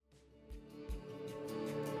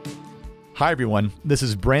Hi everyone, this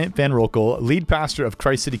is Brant Van Rokel, lead pastor of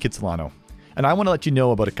Christ City Kitsilano, and I want to let you know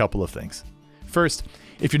about a couple of things. First,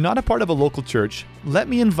 if you're not a part of a local church, let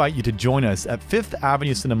me invite you to join us at 5th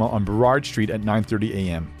Avenue Cinema on Burrard Street at 9:30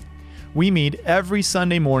 a.m. We meet every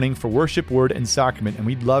Sunday morning for worship, word, and sacrament, and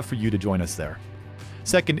we'd love for you to join us there.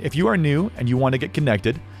 Second, if you are new and you want to get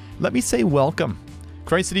connected, let me say welcome.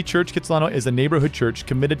 Christ City Church Kitsilano is a neighborhood church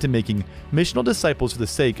committed to making missional disciples for the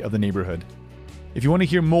sake of the neighborhood. If you want to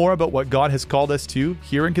hear more about what God has called us to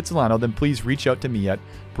here in Kitsilano, then please reach out to me at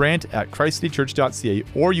brant@christcitychurch.ca,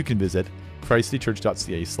 or you can visit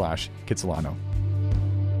christcitychurch.ca/Kitsilano.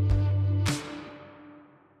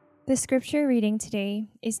 The scripture reading today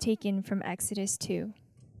is taken from Exodus 2.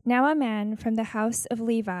 Now a man from the house of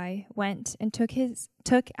Levi went and took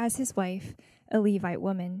as his wife a Levite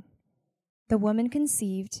woman. The woman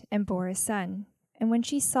conceived and bore a son, and when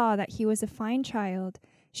she saw that he was a fine child,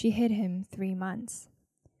 she hid him 3 months.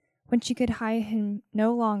 When she could hide him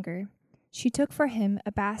no longer, she took for him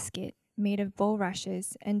a basket made of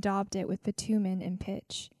bulrushes and daubed it with bitumen and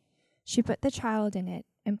pitch. She put the child in it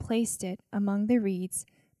and placed it among the reeds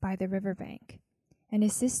by the river bank, and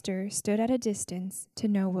his sister stood at a distance to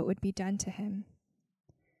know what would be done to him.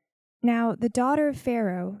 Now the daughter of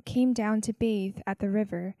Pharaoh came down to bathe at the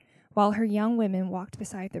river, while her young women walked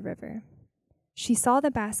beside the river. She saw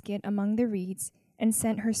the basket among the reeds and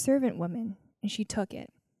sent her servant woman, and she took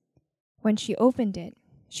it. When she opened it,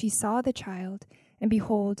 she saw the child, and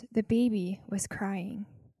behold, the baby was crying.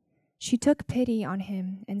 She took pity on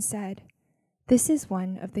him and said, "This is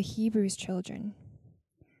one of the Hebrews' children."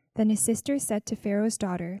 Then his sister said to Pharaoh's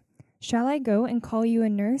daughter, "Shall I go and call you a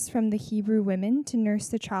nurse from the Hebrew women to nurse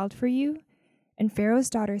the child for you?" And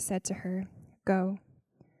Pharaoh's daughter said to her, "Go."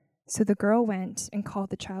 So the girl went and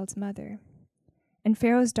called the child's mother. And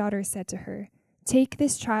Pharaoh's daughter said to her, "Take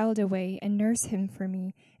this child away and nurse him for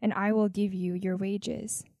me, and I will give you your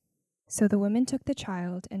wages." So the woman took the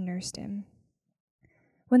child and nursed him.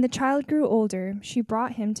 When the child grew older, she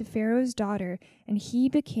brought him to Pharaoh's daughter, and he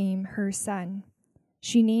became her son.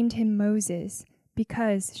 She named him Moses,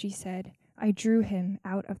 because, she said, "I drew him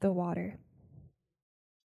out of the water."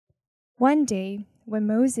 One day, when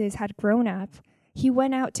Moses had grown up, he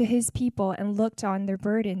went out to his people and looked on their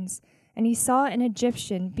burdens, and he saw an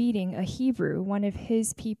Egyptian beating a Hebrew, one of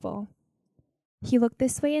his people. He looked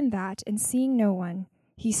this way and that, and seeing no one,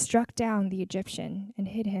 he struck down the Egyptian and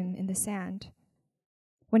hid him in the sand.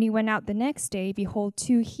 When he went out the next day, behold,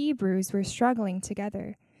 2 Hebrews were struggling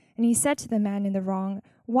together. And he said to the man in the wrong,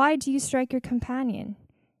 "Why do you strike your companion?"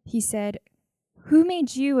 He said, "Who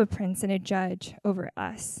made you a prince and a judge over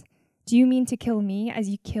us? Do you mean to kill me as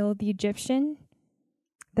you killed the Egyptian?"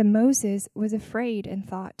 Then Moses was afraid and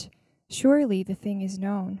thought, "Surely the thing is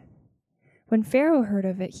known." When Pharaoh heard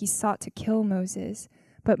of it, he sought to kill Moses.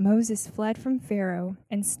 But Moses fled from Pharaoh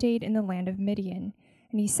and stayed in the land of Midian,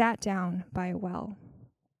 and he sat down by a well.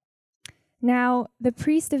 Now the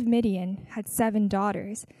priest of Midian had 7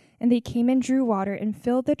 daughters, and they came and drew water and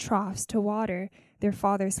filled the troughs to water their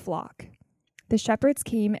father's flock. The shepherds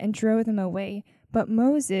came and drove them away, but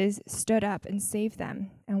Moses stood up and saved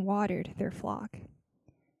them and watered their flock.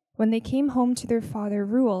 When they came home to their father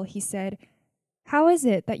Reuel, he said, "How is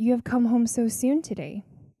it that you have come home so soon today?"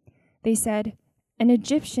 They said, "An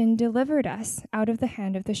Egyptian delivered us out of the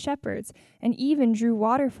hand of the shepherds, and even drew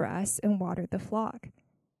water for us and watered the flock."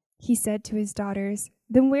 He said to his daughters,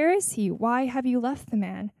 "Then where is he? Why have you left the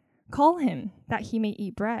man? Call him, that he may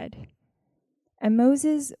eat bread." And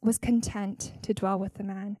Moses was content to dwell with the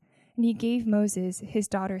man, and he gave Moses his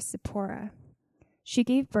daughter Zipporah. She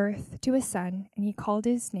gave birth to a son, and he called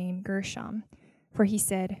his name Gershom, for he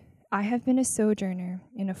said, "I have been a sojourner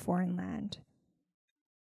in a foreign land."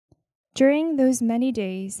 During those many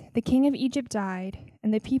days, the king of Egypt died,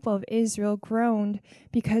 and the people of Israel groaned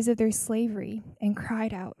because of their slavery and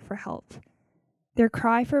cried out for help. Their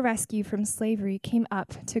cry for rescue from slavery came up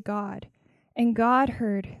to God, and God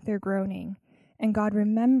heard their groaning, and God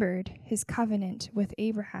remembered his covenant with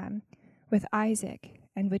Abraham, with Isaac,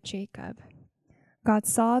 and with Jacob. God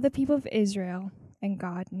saw the people of Israel, and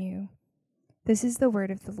God knew. This is the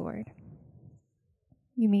word of the Lord.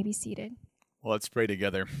 You may be seated. Well, let's pray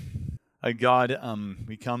together. God,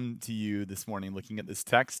 we come to you this morning looking at this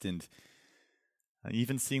text and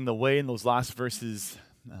even seeing the way in those last verses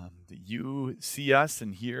that you see us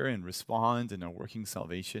and hear and respond and are working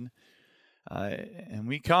salvation. And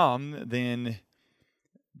we come then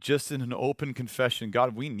just in an open confession,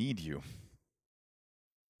 God, we need you.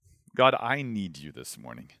 God, I need you this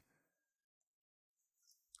morning.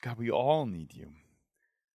 God, we all need you.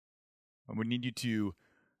 And we need you to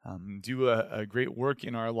do a great work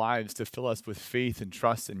in our lives to fill us with faith and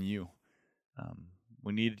trust in you.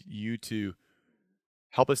 We need you to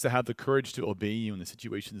help us to have the courage to obey you in the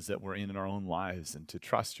situations that we're in our own lives and to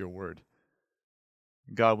trust your word.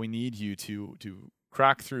 God, we need you to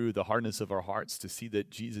crack through the hardness of our hearts to see that,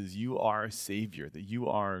 Jesus, you are a Savior, that you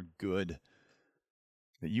are good,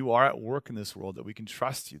 that you are at work in this world, that we can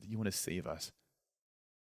trust you, that you want to save us.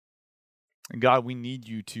 And God, we need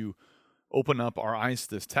you to open up our eyes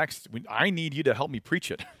to this text. I need you to help me preach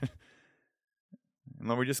it. And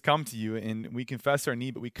Lord, we just come to you and we confess our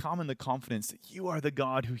need, but we come in the confidence that you are the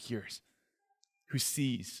God who hears, who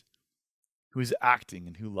sees, who is acting,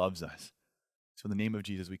 and who loves us. So in the name of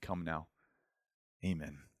Jesus, we come now.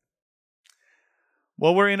 Amen.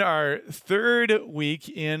 Well, we're in our third week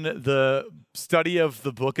in the study of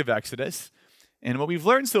the book of Exodus. And what we've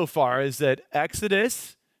learned so far is that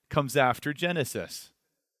Exodus comes after Genesis.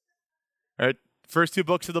 All right, first two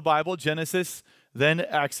books of the Bible, Genesis, then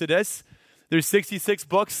Exodus. There's 66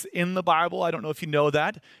 books in the Bible. I don't know if you know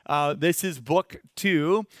that. This is book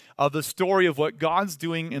 2 of the story of what God's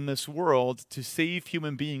doing in this world to save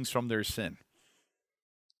human beings from their sin.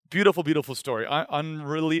 Beautiful, beautiful story.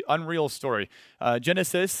 Unreal story.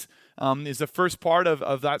 Genesis is the first part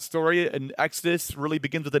of that story, and Exodus really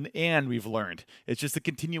begins with an "and," we've learned. It's just a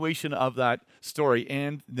continuation of that story,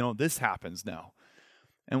 and this happens now.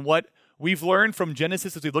 And what we've learned from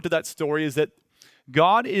Genesis as we looked at that story is that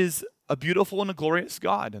God is a beautiful and a glorious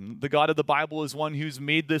God, and the God of the Bible is one who's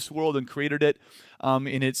made this world and created it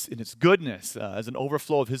in its goodness as an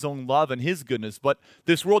overflow of his own love and his goodness. But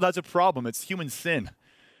this world has a problem. It's human sin.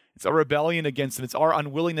 It's our rebellion against him. It's our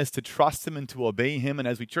unwillingness to trust him and to obey him. And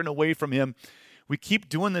as we turn away from him, we keep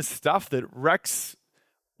doing this stuff that wrecks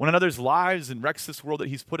one another's lives and wrecks this world that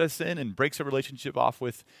he's put us in and breaks our relationship off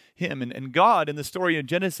with him. And God, in the story of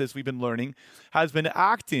Genesis, we've been learning, has been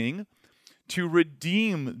acting to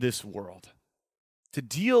redeem this world, to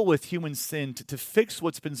deal with human sin, to fix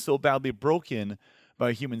what's been so badly broken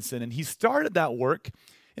by human sin. And he started that work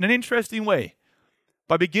in an interesting way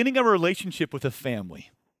by beginning a relationship with a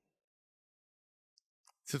family.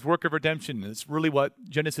 It's his work of redemption. It's really what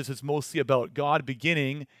Genesis is mostly about. God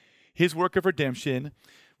beginning his work of redemption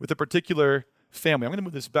with a particular family. I'm going to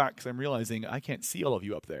move this back because I'm realizing I can't see all of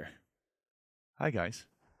you up there. Hi, guys.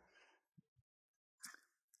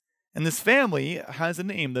 And this family has a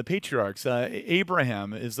name, the patriarchs.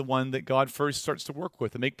 Abraham is the one that God first starts to work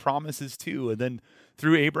with and make promises to. And then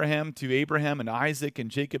through Abraham to Abraham and Isaac and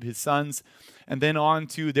Jacob, his sons, and then on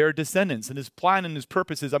to their descendants. And his plan and his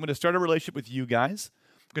purpose is, I'm going to start a relationship with you guys.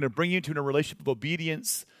 I'm going to bring you to a relationship of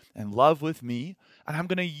obedience and love with me. And I'm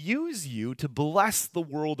going to use you to bless the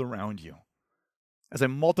world around you as I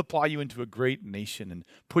multiply you into a great nation and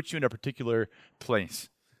put you in a particular place.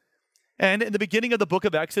 And in the beginning of the book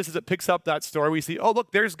of Exodus, as it picks up that story, we see, oh,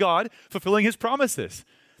 look, there's God fulfilling his promises.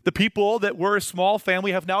 The people that were a small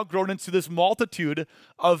family have now grown into this multitude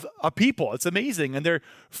of a people. It's amazing. And they're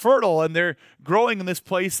fertile and they're growing in this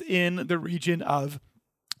place in the region of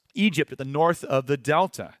Egypt at the north of the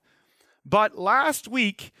Delta. But last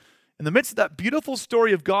week, in the midst of that beautiful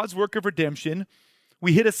story of God's work of redemption,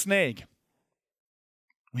 we hit a snag.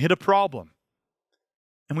 We hit a problem.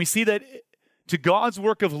 And we see that to God's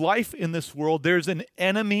work of life in this world, there's an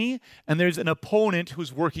enemy and there's an opponent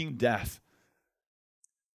who's working death.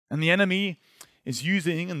 And the enemy is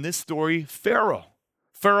using, in this story, Pharaoh.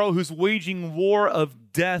 Pharaoh who's waging war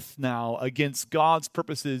of death now against God's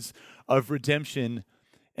purposes of redemption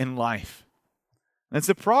and life. And it's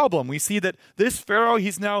a problem. We see that this Pharaoh,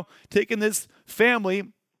 he's now taken this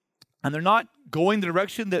family and they're not going the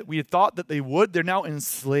direction that we had thought that they would. They're now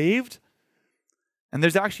enslaved. And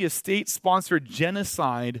there's actually a state-sponsored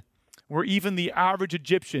genocide where even the average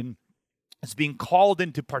Egyptian is being called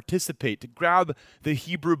in to participate, to grab the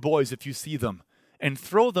Hebrew boys, if you see them, and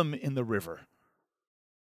throw them in the river.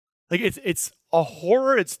 Like it's a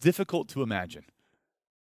horror it's difficult to imagine.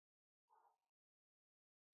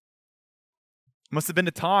 Must have been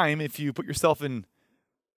a time, if you put yourself in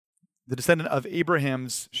the descendant of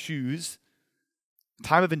Abraham's shoes, a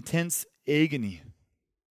time of intense agony,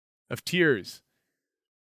 of tears,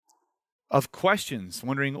 of questions,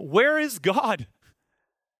 wondering, where is God?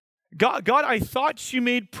 God, I thought you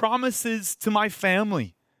made promises to my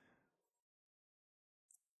family.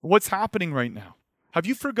 What's happening right now? Have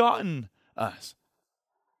you forgotten us?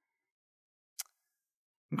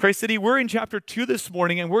 In Christ City, we're in chapter 2 this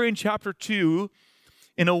morning, and we're in chapter 2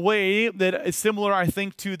 in a way that is similar, I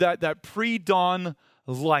think, to that pre-dawn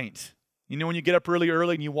light. You know, when you get up really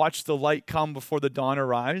early and you watch the light come before the dawn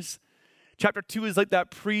arrives? Chapter 2 is like that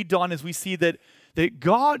pre-dawn as we see that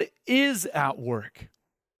God is at work.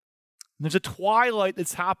 There's a twilight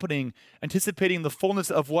that's happening, anticipating the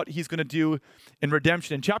fullness of what he's going to do in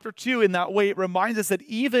redemption. In chapter 2, in that way, it reminds us that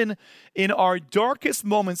even in our darkest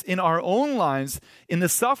moments in our own lives, in the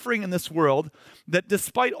suffering in this world, that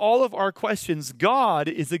despite all of our questions, God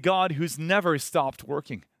is a God who's never stopped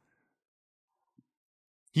working.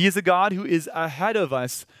 He is a God who is ahead of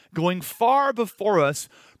us, going far before us,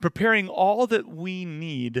 preparing all that we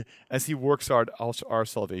need as he works our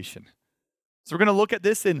salvation. So we're going to look at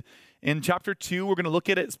this in chapter 2. We're going to look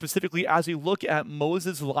at it specifically as we look at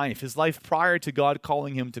Moses' life, his life prior to God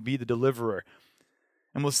calling him to be the deliverer.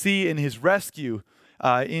 And we'll see in his rescue,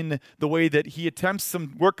 in the way that he attempts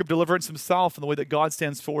some work of deliverance himself, and the way that God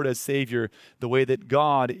stands forward as Savior, the way that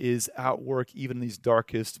God is at work even in these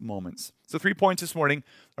darkest moments. So 3 points this morning: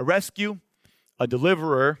 a rescue, a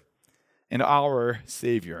deliverer, and our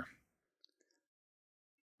Savior.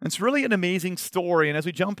 It's really an amazing story. And as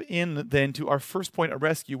we jump in then to our first point of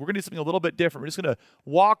rescue, we're going to do something a little bit different. We're just going to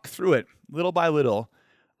walk through it little by little,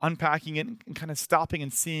 unpacking it and kind of stopping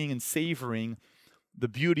and seeing and savoring the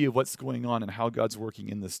beauty of what's going on and how God's working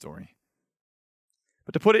in this story.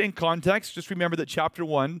 But to put it in context, just remember that chapter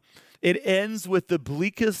 1, it ends with the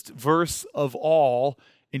bleakest verse of all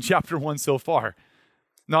in chapter 1 so far.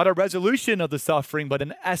 Not a resolution of the suffering, but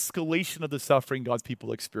an escalation of the suffering God's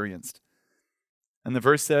people experienced. And the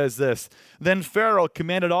verse says this: "Then Pharaoh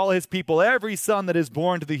commanded all his people, every son that is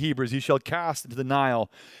born to the Hebrews you shall cast into the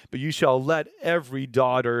Nile, but you shall let every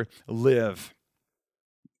daughter live."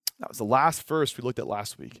 That was the last verse we looked at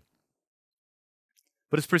last week.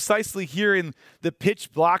 But it's precisely here in the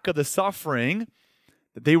pitch black of the suffering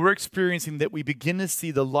that they were experiencing that we begin to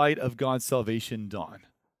see the light of God's salvation dawn.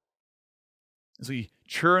 As we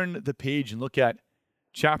turn the page and look at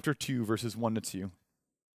chapter 2, verses 1 to 2.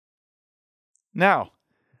 "Now,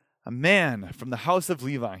 a man from the house of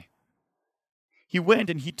Levi, he went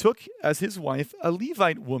and he took as his wife a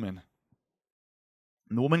Levite woman.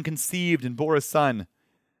 And the woman conceived and bore a son.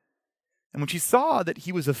 And when she saw that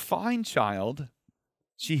he was a fine child,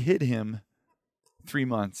 she hid him 3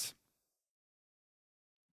 months."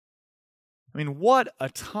 I mean, what a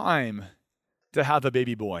time to have a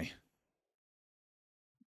baby boy.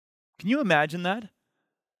 Can you imagine that?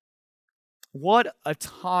 What a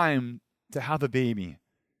time to have a baby.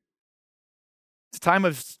 It's a time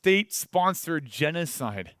of state-sponsored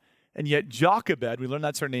genocide. And yet Jochebed, we learned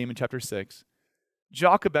that's her name in chapter 6,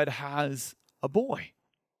 Jochebed has a boy.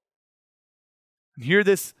 And here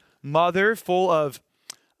this mother, full of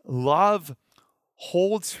love,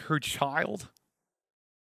 holds her child.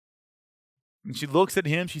 And she looks at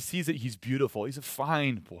him, she sees that he's beautiful. He's a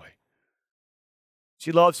fine boy.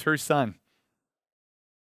 She loves her son.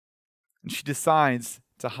 And she decides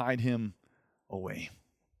to hide him away.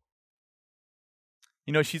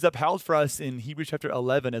 You know, she's upheld for us in Hebrews chapter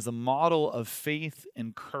 11 as a model of faith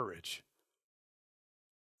and courage.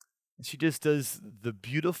 And she just does the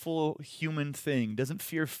beautiful human thing, doesn't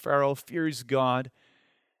fear Pharaoh, fears God,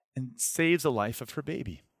 and saves the life of her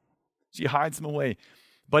baby. She hides him away.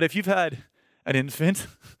 But if you've had an infant,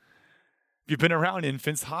 if you've been around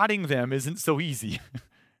infants, hiding them isn't so easy.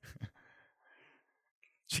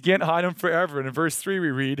 She can't hide him forever. And in verse 3 we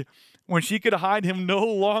read, "When she could hide him no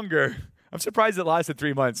longer," I'm surprised it lasted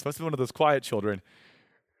 3 months. Must be one of those quiet children.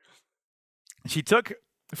 "She took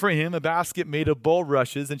for him a basket made of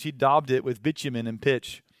bulrushes, and she daubed it with bitumen and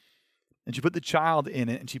pitch. And she put the child in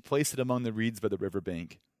it, and she placed it among the reeds by the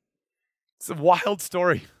riverbank." It's a wild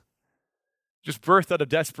story, just birthed out of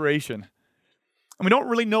desperation. And we don't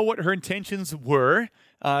really know what her intentions were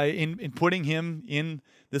in putting him in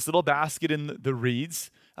this little basket in the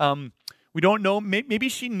reeds. We don't know. Maybe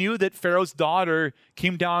she knew that Pharaoh's daughter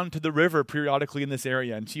came down to the river periodically in this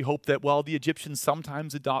area, and she hoped that, well, the Egyptians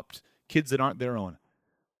sometimes adopt kids that aren't their own.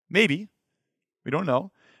 Maybe. We don't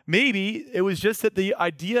know. Maybe it was just that the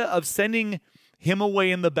idea of sending him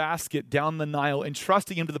away in the basket down the Nile and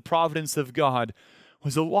trusting him to the providence of God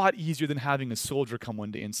was a lot easier than having a soldier come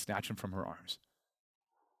one day and snatch him from her arms.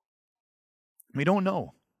 We don't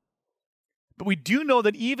know. But we do know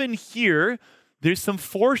that even here, there's some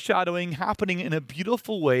foreshadowing happening in a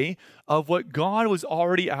beautiful way of what God was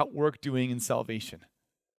already at work doing in salvation.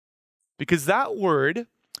 Because that word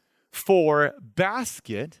for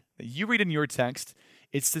basket that you read in your text,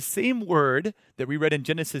 it's the same word that we read in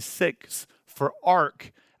Genesis 6 for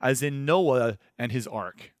ark, as in Noah and his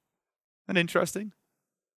ark. Isn't that interesting?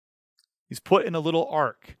 He's put in a little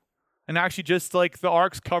ark. And actually, just like the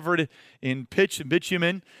ark's covered in pitch and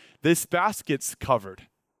bitumen, this basket's covered.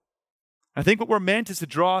 I think what we're meant is to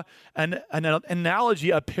draw an analogy,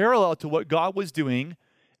 a parallel to what God was doing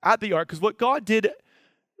at the ark. Because what God did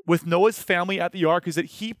with Noah's family at the ark is that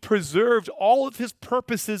he preserved all of his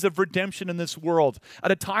purposes of redemption in this world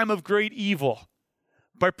at a time of great evil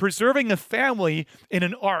by preserving a family in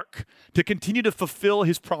an ark to continue to fulfill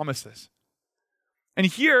his promises. And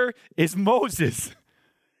here is Moses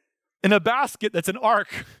in a basket that's an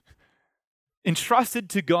ark, entrusted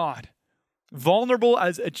to God, vulnerable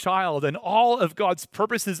as a child, and all of God's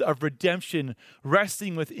purposes of redemption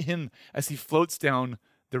resting with him as he floats down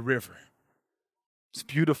the river. It's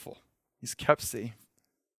beautiful. He's kept safe.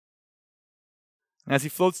 And as he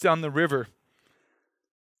floats down the river,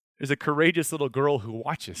 there's a courageous little girl who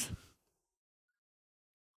watches.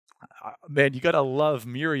 Man, you got to love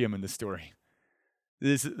Miriam in the story.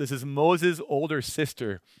 This is Moses' older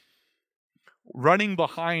sister running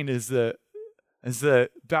behind as the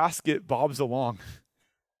basket bobs along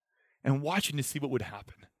and watching to see what would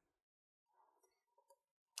happen.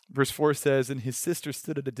 Verse 4 says, and his sister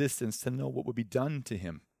stood at a distance to know what would be done to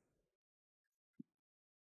him.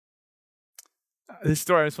 This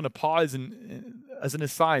story, I just want to pause and as an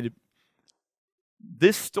aside,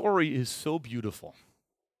 this story is so beautiful.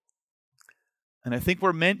 And I think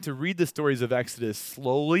we're meant to read the stories of Exodus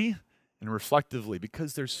slowly and reflectively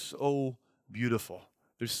because they're so beautiful.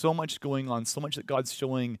 There's so much going on, so much that God's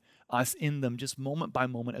showing us in them just moment by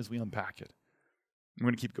moment as we unpack it. We're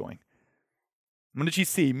going to keep going. What did she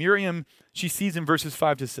see? Miriam, she sees in verses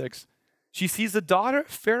 5 to 6, she sees the daughter of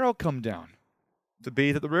Pharaoh come down to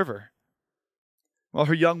bathe at the river. While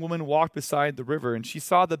her young woman walked beside the river, and she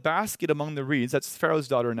saw the basket among the reeds. That's Pharaoh's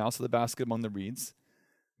daughter now, so the basket among the reeds.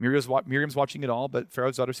 Miriam's watching it all, but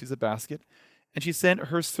Pharaoh's daughter sees the basket. And she sent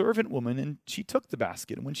her servant woman, and she took the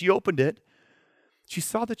basket. And when she opened it, she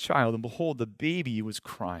saw the child, and behold, the baby was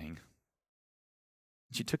crying.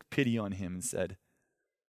 She took pity on him and said,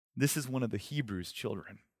 this is one of the Hebrews'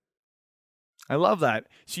 children. I love that.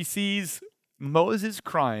 She sees Moses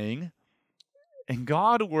crying, and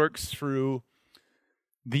God works through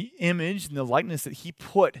the image and the likeness that he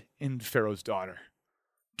put in Pharaoh's daughter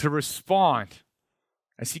to respond,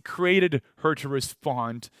 as he created her to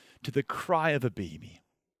respond to the cry of a baby,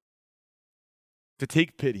 to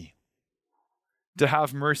take pity, to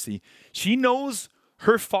have mercy. She knows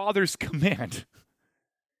her father's command,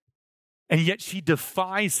 and yet she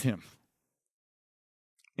defies him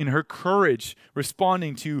in her courage,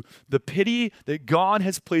 responding to the pity that God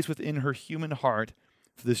has placed within her human heart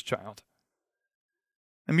for this child.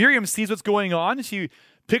 And Miriam sees what's going on. She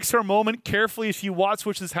picks her moment carefully as she watches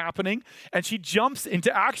what is happening, and she jumps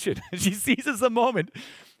into action. She seizes the moment.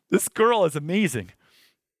 This girl is amazing.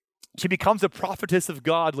 She becomes a prophetess of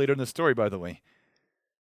God later in the story, by the way.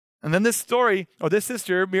 And then this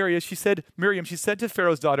sister, Miriam, she said to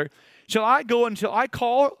Pharaoh's daughter, shall I go and shall I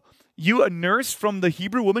call you a nurse from the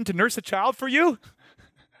Hebrew woman to nurse a child for you?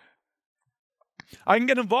 I can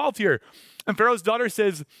get involved here. And Pharaoh's daughter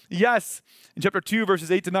says, yes. In chapter 2,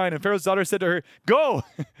 verses 8 to 9, and Pharaoh's daughter said to her, go.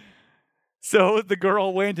 So the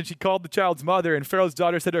girl went and she called the child's mother, and Pharaoh's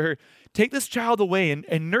daughter said to her, take this child away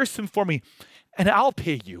and nurse him for me, and I'll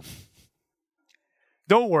pay you.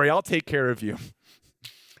 Don't worry, I'll take care of you.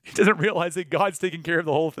 He doesn't realize that God's taking care of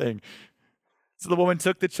the whole thing. So the woman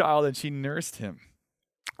took the child and she nursed him.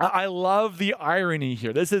 I love the irony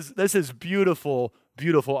here. This is beautiful,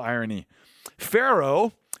 beautiful irony.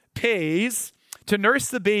 Pharaoh pays to nurse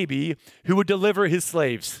the baby who would deliver his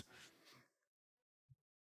slaves.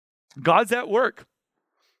 God's at work.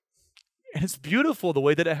 And it's beautiful the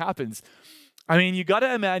way that it happens. I mean, you got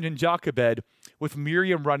to imagine Jochebed with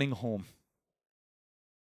Miriam running home.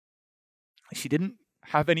 She didn't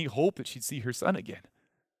have any hope that she'd see her son again.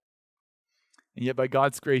 And yet by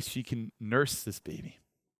God's grace, she can nurse this baby.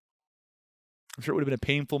 I'm sure it would have been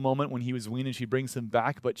a painful moment when he was weaned and she brings him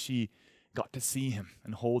back, but she got to see him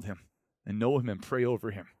and hold him and know him and pray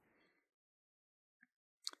over him.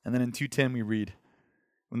 And then in 2:10 we read,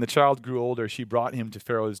 when the child grew older, she brought him to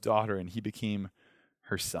Pharaoh's daughter and he became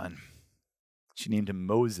her son. She named him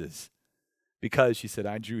Moses because, she said,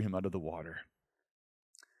 I drew him out of the water.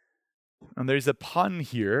 And there's a pun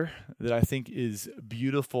here that I think is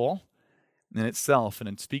beautiful in itself, and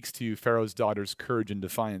it speaks to Pharaoh's daughter's courage and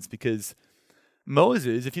defiance, because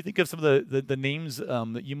Moses, if you think of some of the names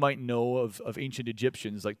that you might know of ancient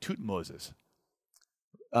Egyptians, like Tutmoses,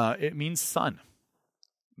 it means son.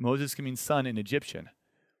 Moses can mean son in Egyptian.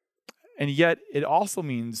 And yet it also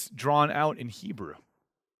means drawn out in Hebrew.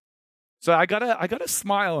 So I gotta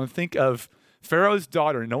smile and think of Pharaoh's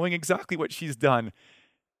daughter knowing exactly what she's done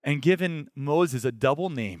and given Moses a double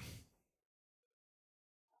name.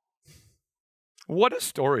 What a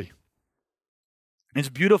story. It's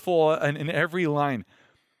beautiful in every line.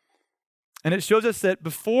 And it shows us that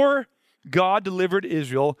before God delivered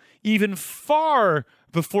Israel, even far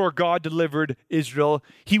before God delivered Israel,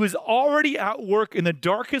 he was already at work in the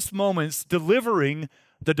darkest moments delivering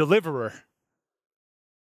the deliverer.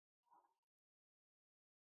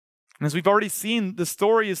 And as we've already seen, the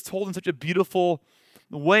story is told in such a beautiful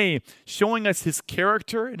way, showing us his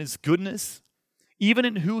character and his goodness, even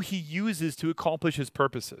in who he uses to accomplish his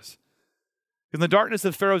purposes. In the darkness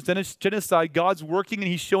of Pharaoh's genocide, God's working and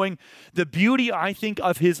he's showing the beauty, I think,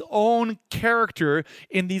 of his own character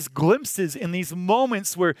in these glimpses, in these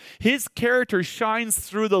moments where his character shines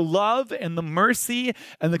through the love and the mercy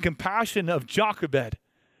and the compassion of Jochebed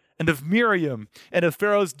and of Miriam and of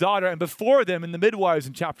Pharaoh's daughter, and before them in the midwives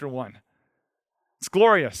in chapter 1. It's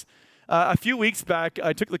glorious. A few weeks back,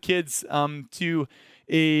 I took the kids to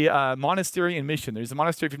a monastery in Mission. There's a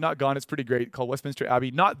monastery, if you've not gone, it's pretty great, called Westminster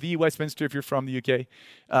Abbey. Not the Westminster if you're from the UK,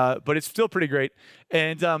 but it's still pretty great.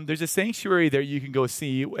 And there's a sanctuary there you can go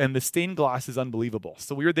see, and the stained glass is unbelievable.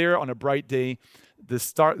 So we were there on a bright day. The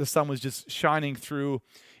sun was just shining through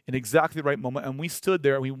in exactly the right moment, and we stood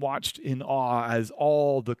there and we watched in awe as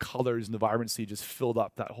all the colors and the vibrancy just filled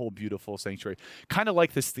up that whole beautiful sanctuary. Kind of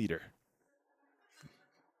like this theater.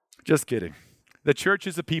 Just kidding. The church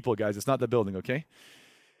is the people, guys. It's not the building, okay?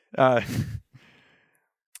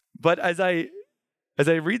 But as I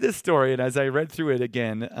read this story and as I read through it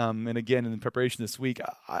again and again in preparation this week,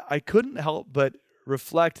 I couldn't help but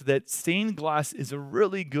reflect that stained glass is a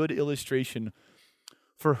really good illustration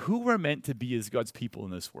for who we're meant to be as God's people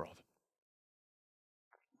in this world.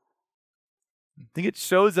 I think it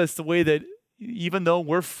shows us the way that even though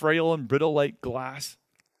we're frail and brittle like glass,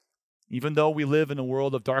 even though we live in a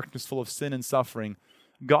world of darkness full of sin and suffering,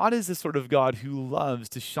 God is the sort of God who loves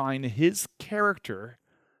to shine his character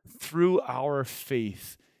through our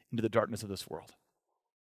faith into the darkness of this world.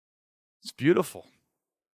 It's beautiful.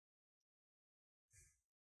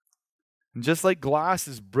 And just like glass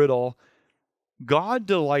is brittle, God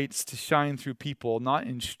delights to shine through people, not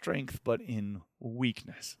in strength, but in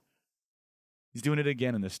weakness. He's doing it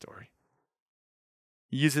again in this story.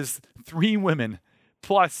 He uses 3 women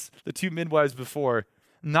plus the 2 midwives before,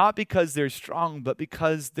 not because they're strong, but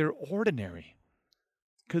because they're ordinary,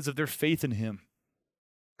 because of their faith in him,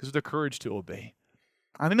 because of their courage to obey.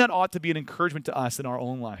 I think that ought to be an encouragement to us in our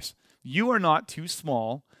own lives. You are not too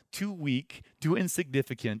small, too weak, too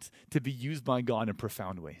insignificant to be used by God in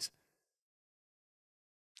profound ways.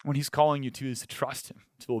 What he's calling you to is to trust him,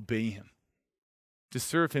 to obey him, to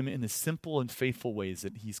serve him in the simple and faithful ways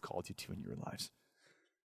that he's called you to in your lives.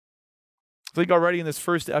 I think already in this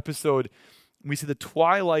first episode, we see the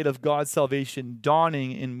twilight of God's salvation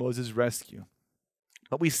dawning in Moses' rescue.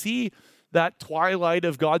 But we see that twilight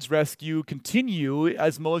of God's rescue continue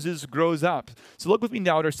as Moses grows up. So look with me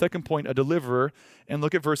now at our second point, a deliverer, and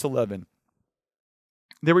look at verse 11.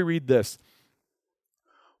 There we read this.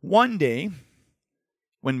 One day,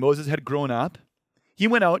 when Moses had grown up, he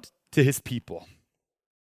went out to his people,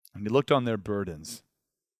 and he looked on their burdens.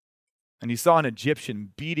 And he saw an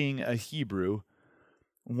Egyptian beating a Hebrew,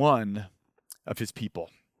 one of his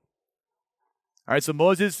people. All right, so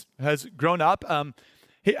Moses has grown up.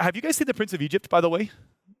 Hey, have you guys seen The Prince of Egypt, by the way?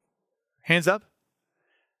 Hands up.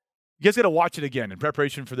 You guys got to watch it again in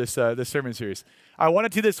preparation for this sermon series. I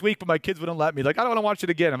wanted to this week, but my kids wouldn't let me. Like, I don't want to watch it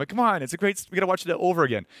again. I'm like, come on, it's a great, we got to watch it over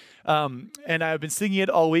again. And I've been singing it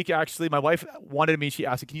all week, actually. My wife wanted me, she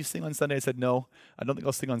asked me, can you sing on Sunday? I said, no, I don't think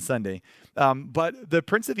I'll sing on Sunday. But the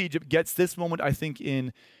Prince of Egypt gets this moment, I think,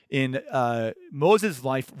 in Moses'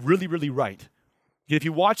 life really, really right. If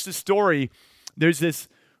you watch the story, there's this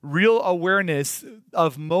real awareness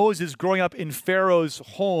of Moses growing up in Pharaoh's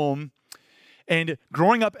home and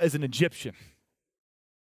growing up as an Egyptian.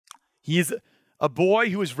 He's a boy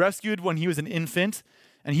who was rescued when he was an infant,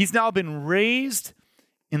 and he's now been raised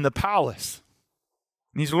in the palace.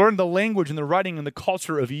 And he's learned the language and the writing and the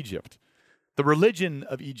culture of Egypt, the religion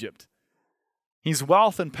of Egypt. His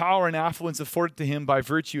wealth and power and affluence afforded to him by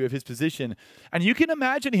virtue of his position. And you can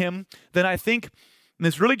imagine him, then I think, in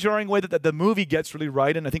this really jarring way that the movie gets really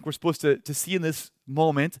right, and I think we're supposed to see in this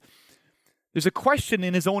moment, there's a question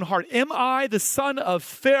in his own heart. Am I the son of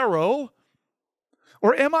Pharaoh,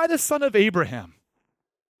 or am I the son of Abraham?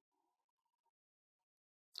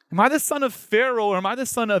 Am I the son of Pharaoh, or am I the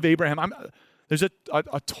son of Abraham? There's a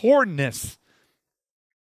tornness.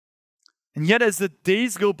 And yet as the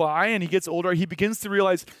days go by and he gets older, he begins to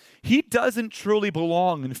realize he doesn't truly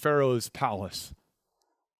belong in Pharaoh's palace.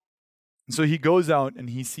 And so he goes out and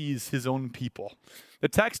he sees his own people. The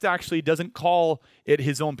text actually doesn't call it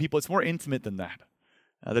his own people. It's more intimate than that.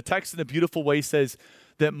 The text in a beautiful way says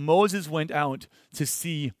that Moses went out to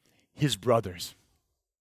see his brothers.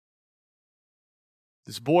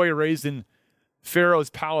 This boy raised in Pharaoh's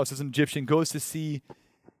palace as an Egyptian goes to see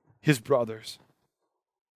his brothers.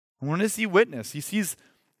 And what does he witness? He sees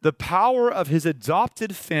the power of his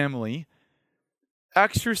adopted family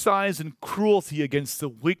exercise in cruelty against the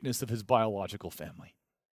weakness of his biological family.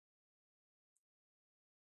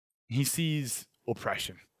 He sees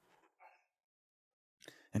oppression.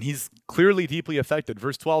 And he's clearly deeply affected.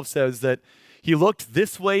 Verse 12 says that he looked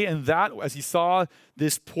this way and that as he saw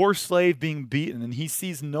this poor slave being beaten, and he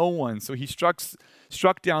sees no one. So he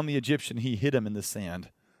struck down the Egyptian. He hid him in the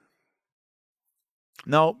sand.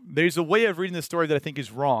 Now, there's a way of reading this story that I think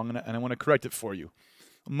is wrong, and I want to correct it for you.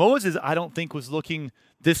 Moses, I don't think, was looking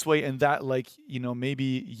this way and that like,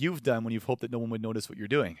 maybe you've done when you've hoped that no one would notice what you're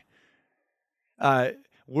doing.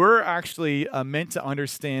 We're actually meant to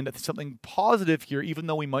understand something positive here, even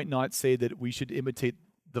though we might not say that we should imitate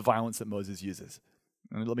the violence that Moses uses.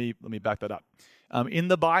 And let me back that up. In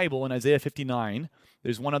the Bible, in Isaiah 59,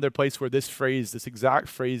 there's one other place where this exact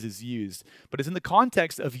phrase is used, but it's in the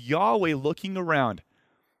context of Yahweh looking around.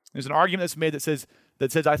 There's an argument that's made that says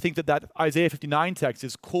I think that Isaiah 59 text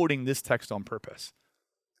is quoting this text on purpose.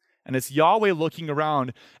 And it's Yahweh looking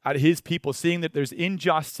around at his people, seeing that there's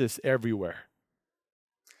injustice everywhere.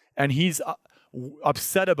 And he's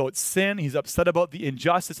upset about sin. He's upset about the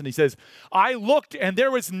injustice. And he says, I looked and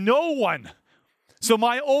there was no one. So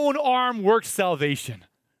my own arm works salvation.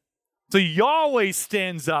 So Yahweh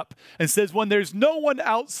stands up and says, when there's no one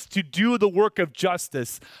else to do the work of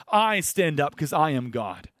justice, I stand up because I am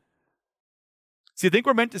God. See, I think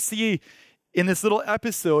we're meant to see in this little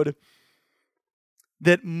episode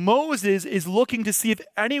that Moses is looking to see if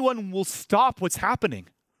anyone will stop what's happening.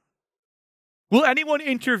 Will anyone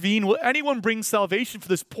intervene? Will anyone bring salvation for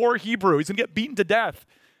this poor Hebrew? He's going to get beaten to death.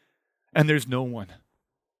 And there's no one.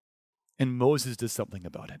 And Moses does something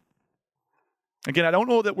about it. Again, I don't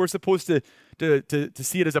know that we're supposed to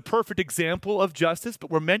see it as a perfect example of justice, but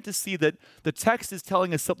we're meant to see that the text is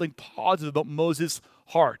telling us something positive about Moses'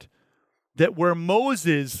 heart. That where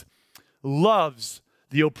Moses loves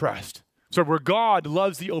the oppressed, so where God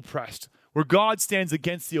loves the oppressed, where God stands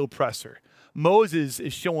against the oppressor, Moses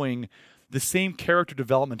is showing the same character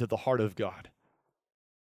development of the heart of God.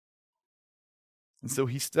 And so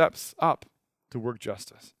he steps up to work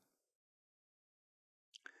justice.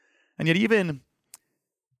 And yet even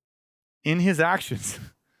in his actions,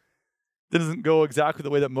 it doesn't go exactly the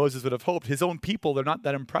way that Moses would have hoped. His own people, they're not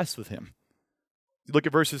that impressed with him. You look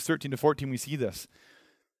at verses 13 to 14, we see this.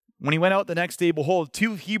 When he went out the next day, behold,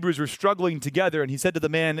 2 Hebrews were struggling together, and he said to the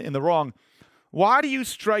man in the wrong, why do you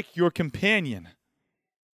strike your companion?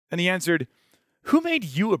 And he answered, who made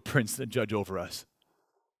you a prince and a judge over us?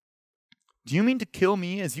 Do you mean to kill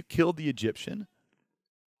me as you killed the Egyptian?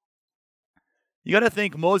 You got to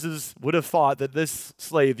think Moses would have thought that this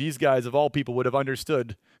slave, these guys of all people, would have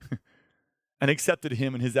understood and accepted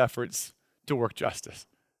him in his efforts to work justice.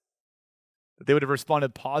 That they would have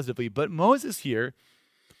responded positively. But Moses here,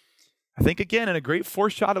 I think again, in a great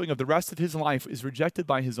foreshadowing of the rest of his life, is rejected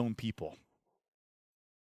by his own people.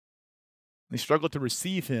 They struggle to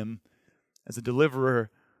receive him as a deliverer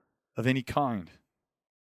of any kind.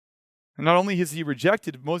 And not only is he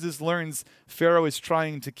rejected, Moses learns Pharaoh is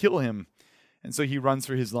trying to kill him. And so he runs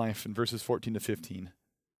for his life in verses 14 to 15.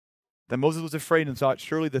 Then Moses was afraid and thought,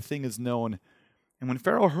 surely the thing is known. And when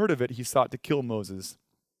Pharaoh heard of it, he sought to kill Moses.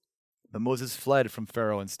 But Moses fled from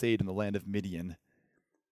Pharaoh and stayed in the land of Midian.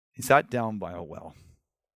 He sat down by a well.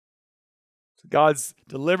 So God's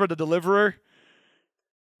delivered the deliverer.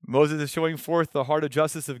 Moses is showing forth the heart of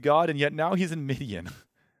justice of God, and yet now he's in Midian.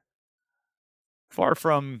 Far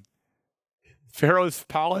from Pharaoh's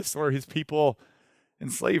palace or his people in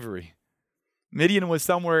slavery. Midian was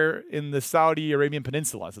somewhere in the Saudi Arabian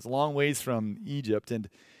Peninsula. So it's a long ways from Egypt. And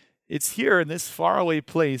it's here in this faraway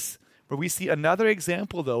place where we see another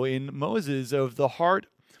example, though, in Moses of the heart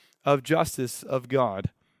of justice of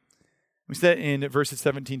God. We see that in verses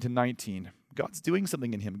 17 to 19. God's doing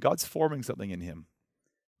something in him. God's forming something in him.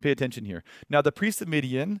 Pay attention here. Now the priests of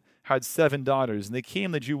Midian had 7 daughters, and they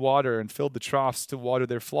came, they drew water and filled the troughs to water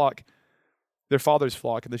their flock, their father's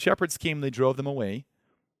flock. And the shepherds came, and they drove them away.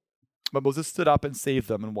 But Moses stood up and saved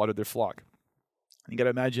them and watered their flock. And you got to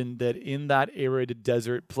imagine that in that arid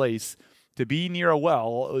desert place, to be near a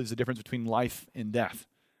well is the difference between life and death.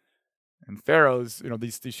 And Pharaoh's,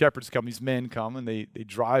 these shepherds come, these men come, and they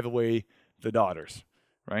drive away the daughters,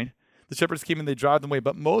 right? The shepherds came and they drive them away.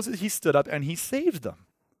 But Moses, he stood up and he saved them.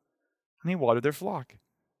 And he watered their flock.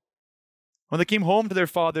 When they came home to their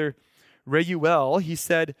father Reuel, he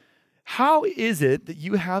said, how is it that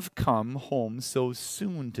you have come home so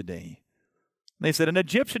soon today? They said, an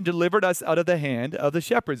Egyptian delivered us out of the hand of the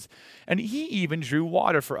shepherds, and he even drew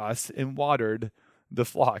water for us and watered the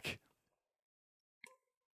flock.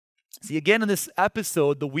 See, again, in this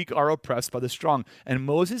episode, the weak are oppressed by the strong, and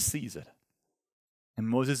Moses sees it. And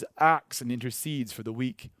Moses acts and intercedes for the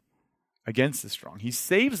weak against the strong. He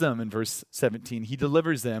saves them in verse 17. He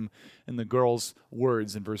delivers them in the girl's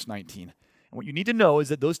words in verse 19. And what you need to know is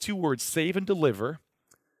that those two words, save and deliver,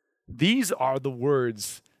 these are the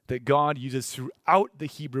words that God uses throughout the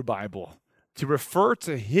Hebrew Bible to refer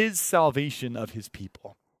to his salvation of his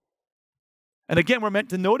people. And again, we're meant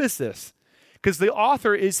to notice this because the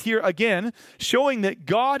author is here again showing that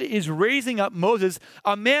God is raising up Moses,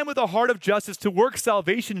 a man with a heart of justice, to work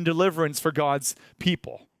salvation and deliverance for God's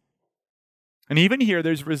people. And even here,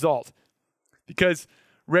 there's a result because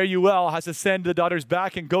Reuel has to send the daughters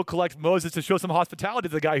back and go collect Moses to show some hospitality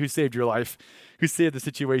to the guy who saved your life, who saved the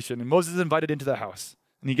situation. And Moses is invited into the house.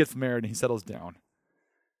 And he gets married and he settles down.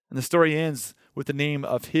 And the story ends with the name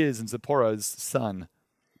of his and Zipporah's son.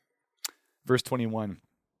 Verse 21.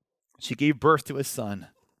 She gave birth to a son,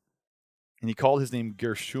 and he called his name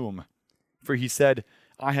Gershom, for he said,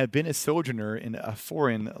 I have been a sojourner in a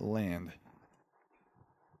foreign land.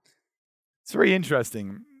 It's very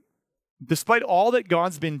interesting. Despite all that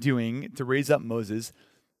God's been doing to raise up Moses,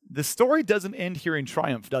 the story doesn't end here in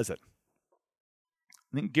triumph, does it?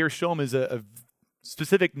 I think Gershom is a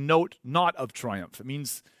specific note not of triumph. It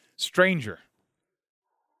means stranger.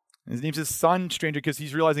 His name's his son, stranger, because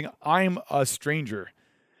he's realizing I'm a stranger.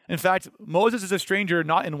 In fact, Moses is a stranger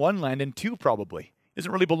not in one land, in two probably. He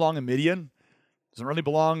doesn't really belong in Midian. Doesn't really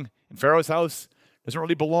belong in Pharaoh's house. Doesn't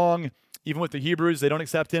really belong even with the Hebrews. They don't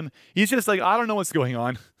accept him. He's just like, I don't know what's going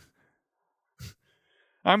on.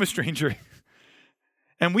 I'm a stranger.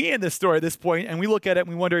 And we end this story at this point, and we look at it and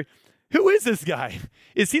we wonder, who is this guy?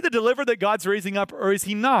 Is he the deliverer that God's raising up, or is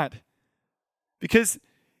he not? Because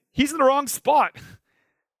he's in the wrong spot,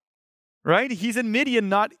 right? He's in Midian,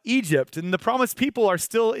 not Egypt. And the promised people are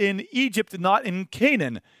still in Egypt, not in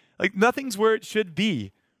Canaan. Like nothing's where it should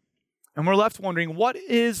be. And we're left wondering, what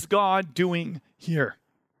is God doing here?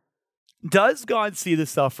 Does God see the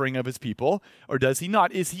suffering of his people, or does he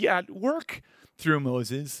not? Is he at work through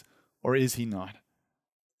Moses, or is he not?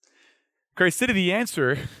 Christ City, the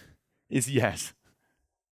answer is yes.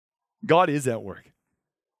 God is at work.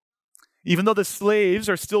 Even though the slaves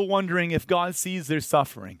are still wondering if God sees their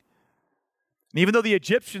suffering. And even though the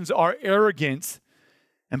Egyptians are arrogant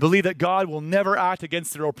and believe that God will never act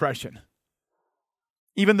against their oppression.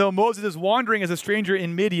 Even though Moses is wandering as a stranger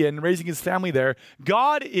in Midian, raising his family there,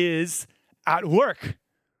 God is at work.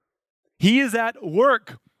 He is at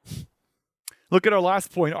work. Look at our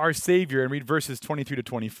last point, our Savior, and read verses 23 to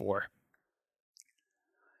 24.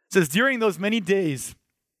 It says, during those many days,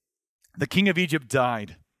 the king of Egypt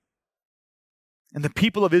died, and the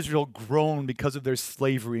people of Israel groaned because of their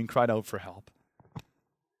slavery and cried out for help.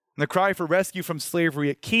 And the cry for rescue from slavery,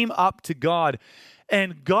 it came up to God,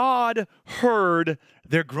 and God heard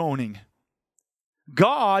their groaning.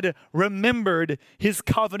 God remembered his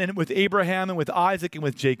covenant with Abraham and with Isaac and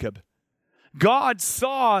with Jacob. God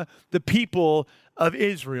saw the people of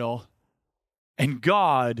Israel, and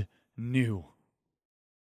God knew.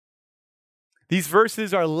 These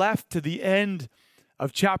verses are left to the end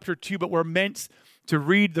of chapter 2, but we're meant to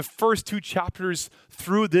read the first two chapters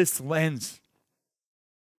through this lens.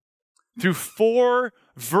 Through 4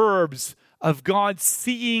 verbs of God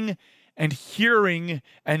seeing and hearing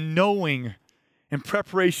and knowing in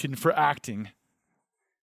preparation for acting.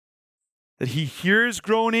 That he hears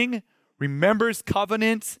groaning, remembers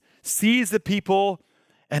covenant, sees the people,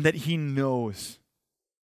 and that he knows.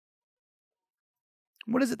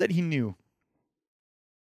 What is it that he knew?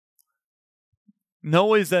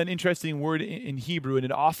 Know is an interesting word in Hebrew, and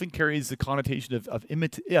it often carries the connotation of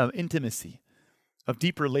intimacy, of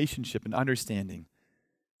deep relationship and understanding.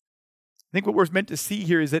 I think what we're meant to see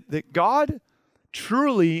here is that God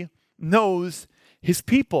truly knows his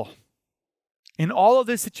people in all of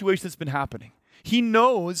this situation that's been happening. He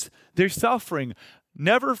knows their suffering.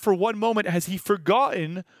 Never for one moment has he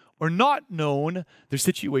forgotten or not known their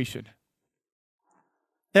situation.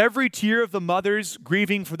 Every tear of the mothers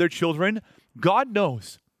grieving for their children, God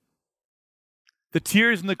knows. The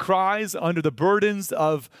tears and the cries under the burdens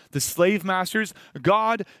of the slave masters,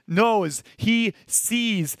 God knows. He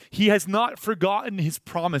sees. He has not forgotten his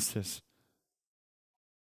promises.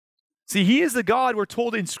 See, he is the God, we're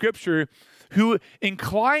told in Scripture, who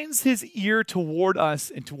inclines his ear toward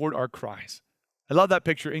us and toward our cries. I love that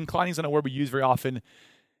picture. Inclining is not a word we use very often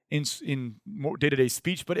in more day-to-day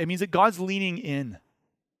speech, but it means that God's leaning in.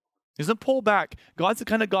 He doesn't pull back. God's the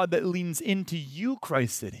kind of God that leans into you,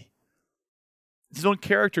 Christ City. his own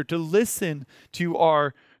character, to listen to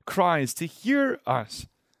our cries, to hear us.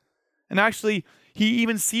 And actually, he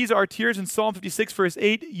even sees our tears in Psalm 56, verse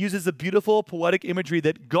 8, uses the beautiful poetic imagery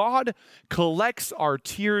that God collects our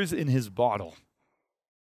tears in his bottle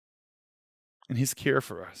in his care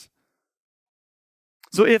for us.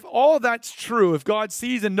 So if all that's true, if God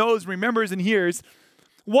sees and knows, remembers and hears,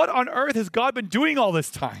 what on earth has God been doing all this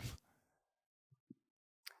time?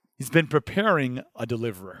 He's been preparing a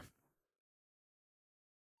deliverer.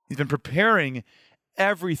 He's been preparing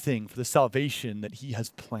everything for the salvation that he has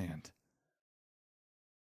planned.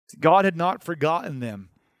 God had not forgotten them.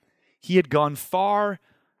 He had gone far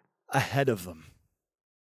ahead of them.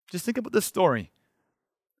 Just think about this story.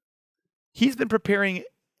 He's been preparing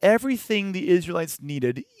everything the Israelites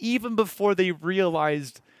needed even before they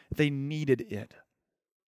realized they needed it.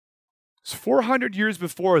 So 400 years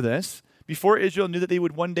before this, before Israel knew that they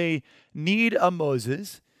would one day need a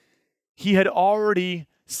Moses, he had already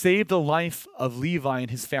saved the life of Levi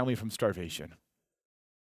and his family from starvation.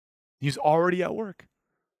 He's already at work.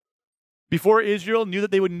 Before Israel knew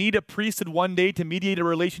that they would need a priesthood one day to mediate a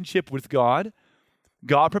relationship with God,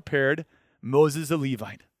 God prepared Moses the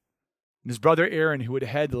Levite and his brother Aaron, who would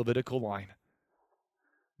head the Levitical line.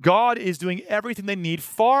 God is doing everything they need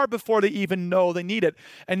far before they even know they need it.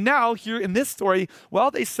 And now, here in this story, while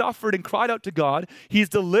they suffered and cried out to God, he's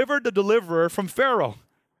delivered the deliverer from Pharaoh.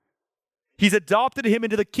 He's adopted him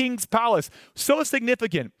into the king's palace. So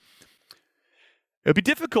significant. It would be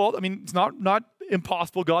difficult. It's not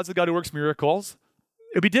impossible. God's the God who works miracles.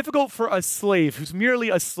 It would be difficult for a slave who's merely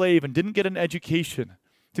a slave and didn't get an education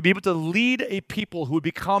to be able to lead a people who would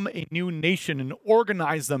become a new nation and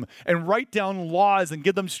organize them and write down laws and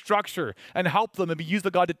give them structure and help them and be used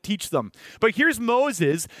by God to teach them. But here's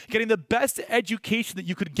Moses getting the best education that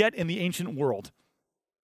you could get in the ancient world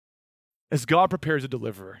as God prepares a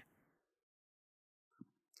deliverer,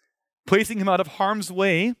 placing him out of harm's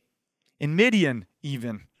way in Midian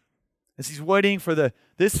even, as he's waiting for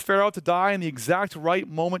this Pharaoh to die in the exact right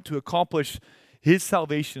moment to accomplish his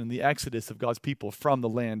salvation and the exodus of God's people from the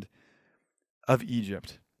land of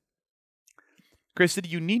Egypt. Grace City,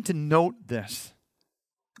 you need to note this,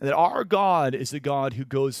 that our God is a God who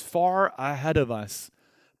goes far ahead of us,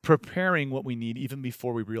 preparing what we need even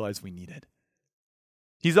before we realize we need it.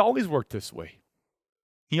 He's always worked this way.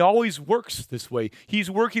 He always works this way. He's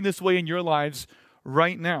working this way in your lives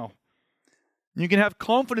right now. You can have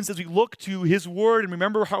confidence as we look to his word and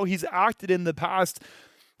remember how he's acted in the past,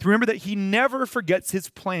 to remember that he never forgets his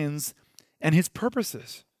plans and his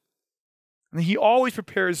purposes. And he always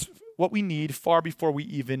prepares what we need far before we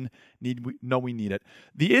even know we need it.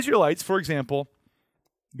 The Israelites, for example,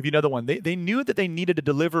 I'll give you another one. They knew that they needed to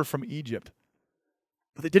deliver from Egypt,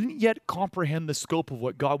 but they didn't yet comprehend the scope of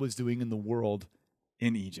what God was doing in the world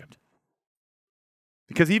in Egypt.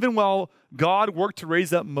 Because even while God worked to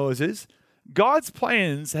raise up Moses, God's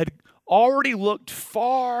plans had already looked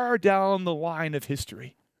far down the line of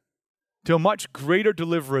history to a much greater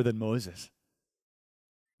deliverer than Moses,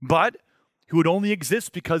 but who would only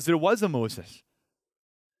exist because there was a Moses.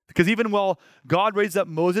 Because even while God raised up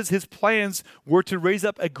Moses, his plans were to raise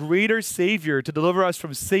up a greater Savior to deliver us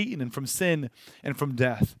from Satan and from sin and from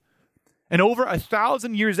death. And over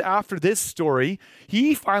 1,000 years after this story,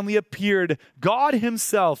 he finally appeared, God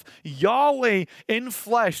himself, Yahweh in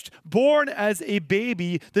flesh, born as a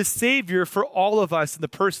baby, the Savior for all of us in the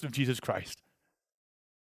person of Jesus Christ.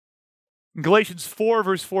 Galatians 4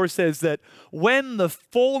 verse 4 says that when the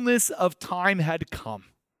fullness of time had come,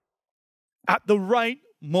 at the right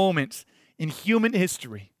moment in human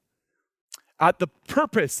history, at the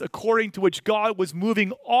purpose according to which God was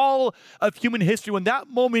moving all of human history, when that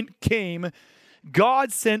moment came,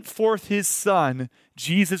 God sent forth his Son,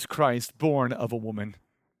 Jesus Christ, born of a woman.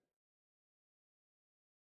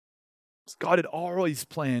 God had always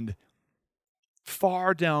planned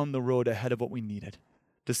far down the road ahead of what we needed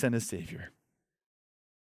to send a Savior.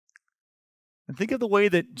 And think of the way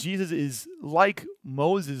that Jesus is like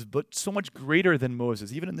Moses, but so much greater than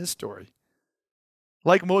Moses, even in this story.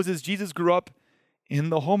 Like Moses, Jesus grew up in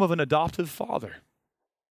the home of an adoptive father,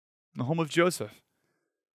 in the home of Joseph.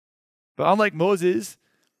 But unlike Moses,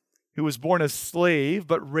 who was born a slave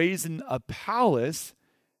but raised in a palace,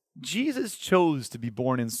 Jesus chose to be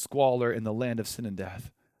born in squalor in the land of sin and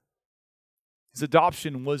death. His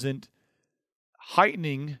adoption wasn't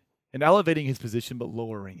heightening and elevating his position, but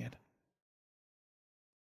lowering it.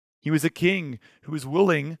 He was a king who was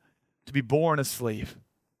willing to be born a slave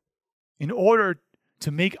in order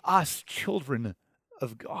to make us children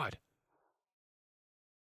of God.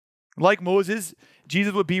 Like Moses,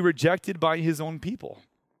 Jesus would be rejected by his own people.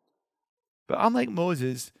 But unlike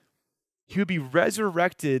Moses, He would be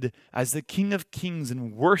resurrected as the King of Kings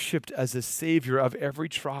and worshiped as the Savior of every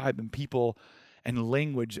tribe and people and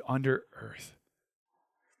language under earth.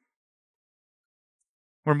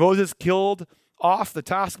 Where Moses killed off the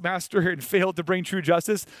taskmaster and failed to bring true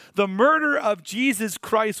justice, the murder of Jesus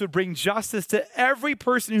Christ would bring justice to every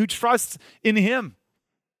person who trusts in him.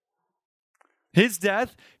 His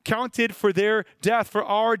death counted for their death, for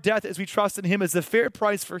our death as we trust in him as the fair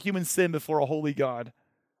price for human sin before a holy God.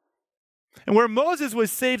 And where Moses was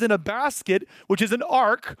saved in a basket, which is an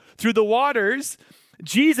ark, through the waters,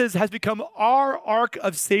 Jesus has become our ark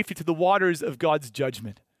of safety to the waters of God's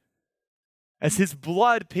judgment. As his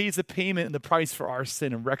blood pays the payment and the price for our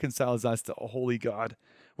sin and reconciles us to a holy God,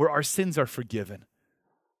 where our sins are forgiven.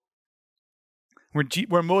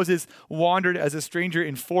 Where Moses wandered as a stranger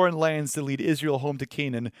in foreign lands to lead Israel home to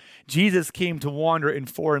Canaan, Jesus came to wander in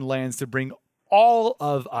foreign lands to bring all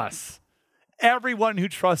of us, everyone who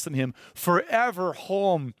trusts in him, forever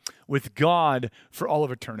home with God for all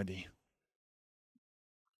of eternity.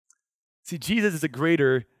 See, Jesus is a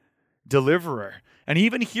greater deliverer. And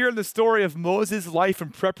even here in the story of Moses' life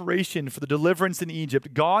and preparation for the deliverance in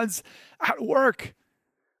Egypt, God's at work,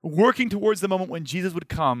 working towards the moment when Jesus would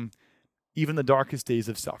come, even the darkest days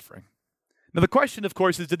of suffering. Now the question, of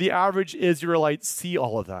course, is, did the average Israelite see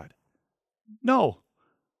all of that? No.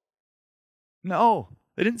 No,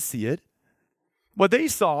 they didn't see it. What they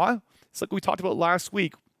saw, it's like we talked about last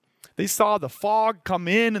week, they saw the fog come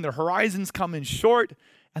in and their horizons come in short,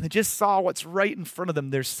 and they just saw what's right in front of them,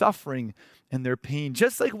 their suffering and their pain,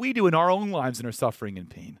 just like we do in our own lives in our suffering and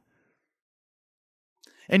pain.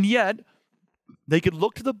 And yet, they could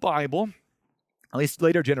look to the Bible, at least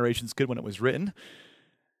later generations could when it was written,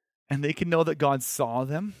 and they could know that God saw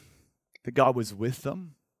them, that God was with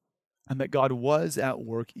them, and that God was at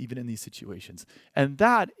work even in these situations. And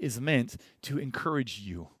that is meant to encourage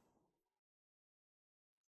you.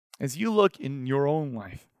 As you look in your own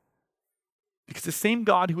life, because the same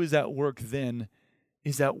God who is at work then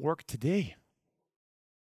is at work today.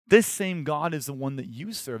 This same God is the one that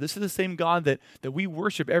you serve. This is the same God that we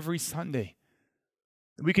worship every Sunday,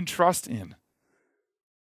 that we can trust in.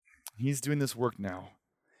 He's doing this work now.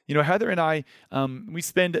 You know, Heather and I, we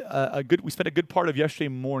spent a good part of yesterday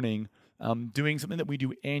morning doing something that we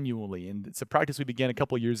do annually, and it's a practice we began a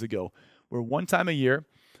couple of years ago, where one time a year,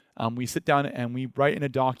 we sit down and we write in a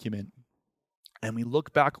document, and we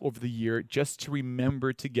look back over the year just to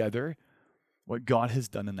remember together what God has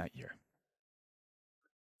done in that year.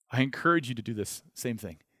 I encourage you to do this same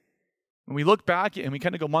thing. When we look back and we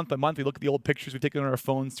kind of go month by month, we look at the old pictures we've taken on our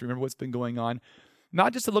phones to remember what's been going on.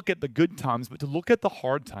 Not just to look at the good times, but to look at the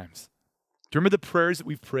hard times. To remember the prayers that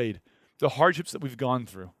we've prayed, the hardships that we've gone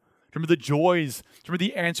through. To remember the joys, to remember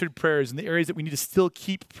the answered prayers and the areas that we need to still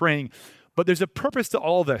keep praying. But there's a purpose to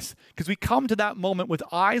all this, because we come to that moment with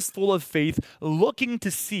eyes full of faith, looking to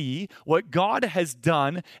see what God has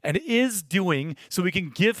done and is doing so we can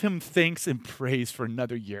give him thanks and praise for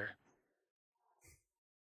another year.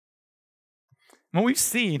 What we've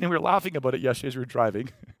seen, and we were laughing about it yesterday as we were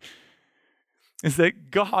driving, is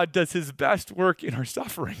that God does his best work in our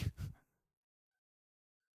suffering.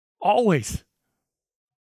 Always.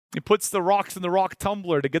 He puts the rocks in the rock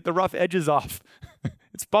tumbler to get the rough edges off.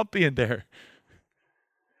 It's bumpy in there.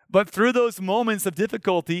 But through those moments of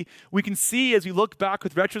difficulty, we can see as we look back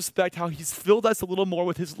with retrospect how he's filled us a little more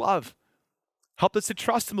with his love. Helped us to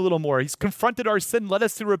trust him a little more. He's confronted our sin, led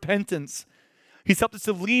us to repentance. He's helped us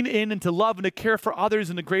to lean in and to love and to care for others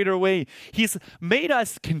in a greater way. He's made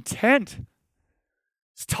us content.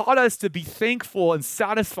 He's taught us to be thankful and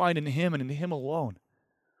satisfied in him and in him alone.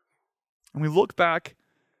 And we look back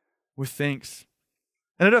with thanks.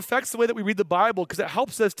 And it affects the way that we read the Bible, because it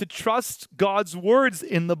helps us to trust God's words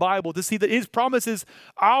in the Bible, to see that his promises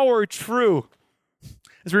are true.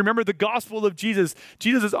 As we remember the gospel of Jesus,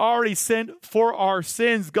 Jesus is already sent for our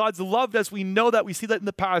sins. God's loved us. We know that. We see that in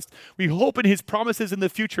the past. We hope in his promises in the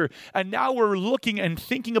future. And now we're looking and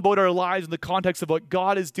thinking about our lives in the context of what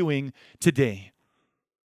God is doing today.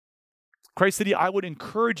 Christ City, I would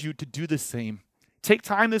encourage you to do the same. Take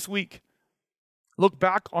time this week. Look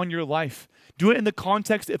back on your life. Do it in the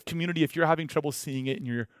context of community if you're having trouble seeing it in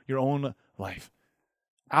your own life.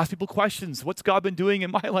 Ask people questions. What's God been doing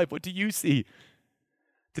in my life? What do you see?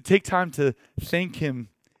 To take time to thank him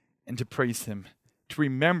and to praise him. To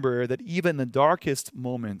remember that even in the darkest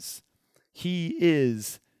moments, he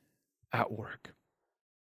is at work.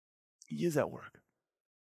 He is at work.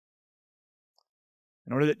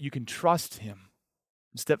 In order that you can trust him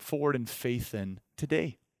and step forward in faith in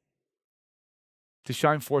today. To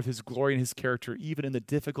shine forth his glory and his character, even in the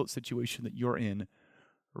difficult situation that you're in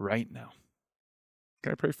right now.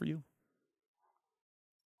 Can I pray for you?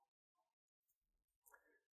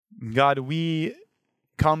 God, we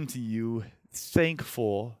come to you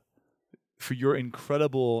thankful for your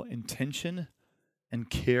incredible intention and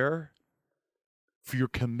care, for your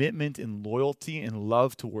commitment and loyalty and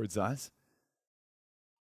love towards us.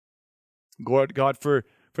 God, for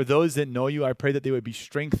those that know you, I pray that they would be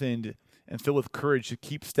strengthened and filled with courage to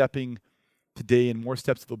keep stepping today in more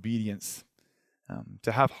steps of obedience,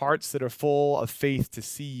 to have hearts that are full of faith to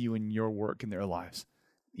see you in your work in their lives,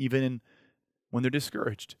 even when they're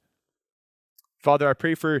discouraged. Father, I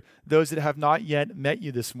pray for those that have not yet met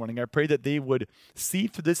you this morning. I pray that they would see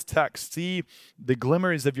through this text, see the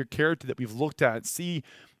glimmers of your character that we've looked at, see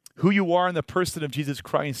who you are in the person of Jesus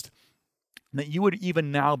Christ, and that you would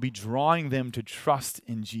even now be drawing them to trust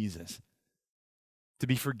in Jesus, to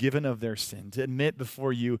be forgiven of their sin, to admit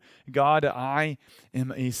before you, God, I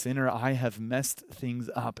am a sinner. I have messed things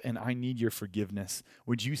up and I need your forgiveness.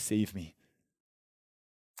 Would you save me?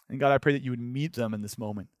 And God, I pray that you would meet them in this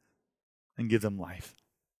moment and give them life.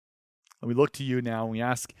 And we look to you now and we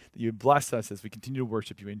ask that you would bless us as we continue to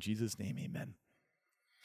worship you. In Jesus' name, amen.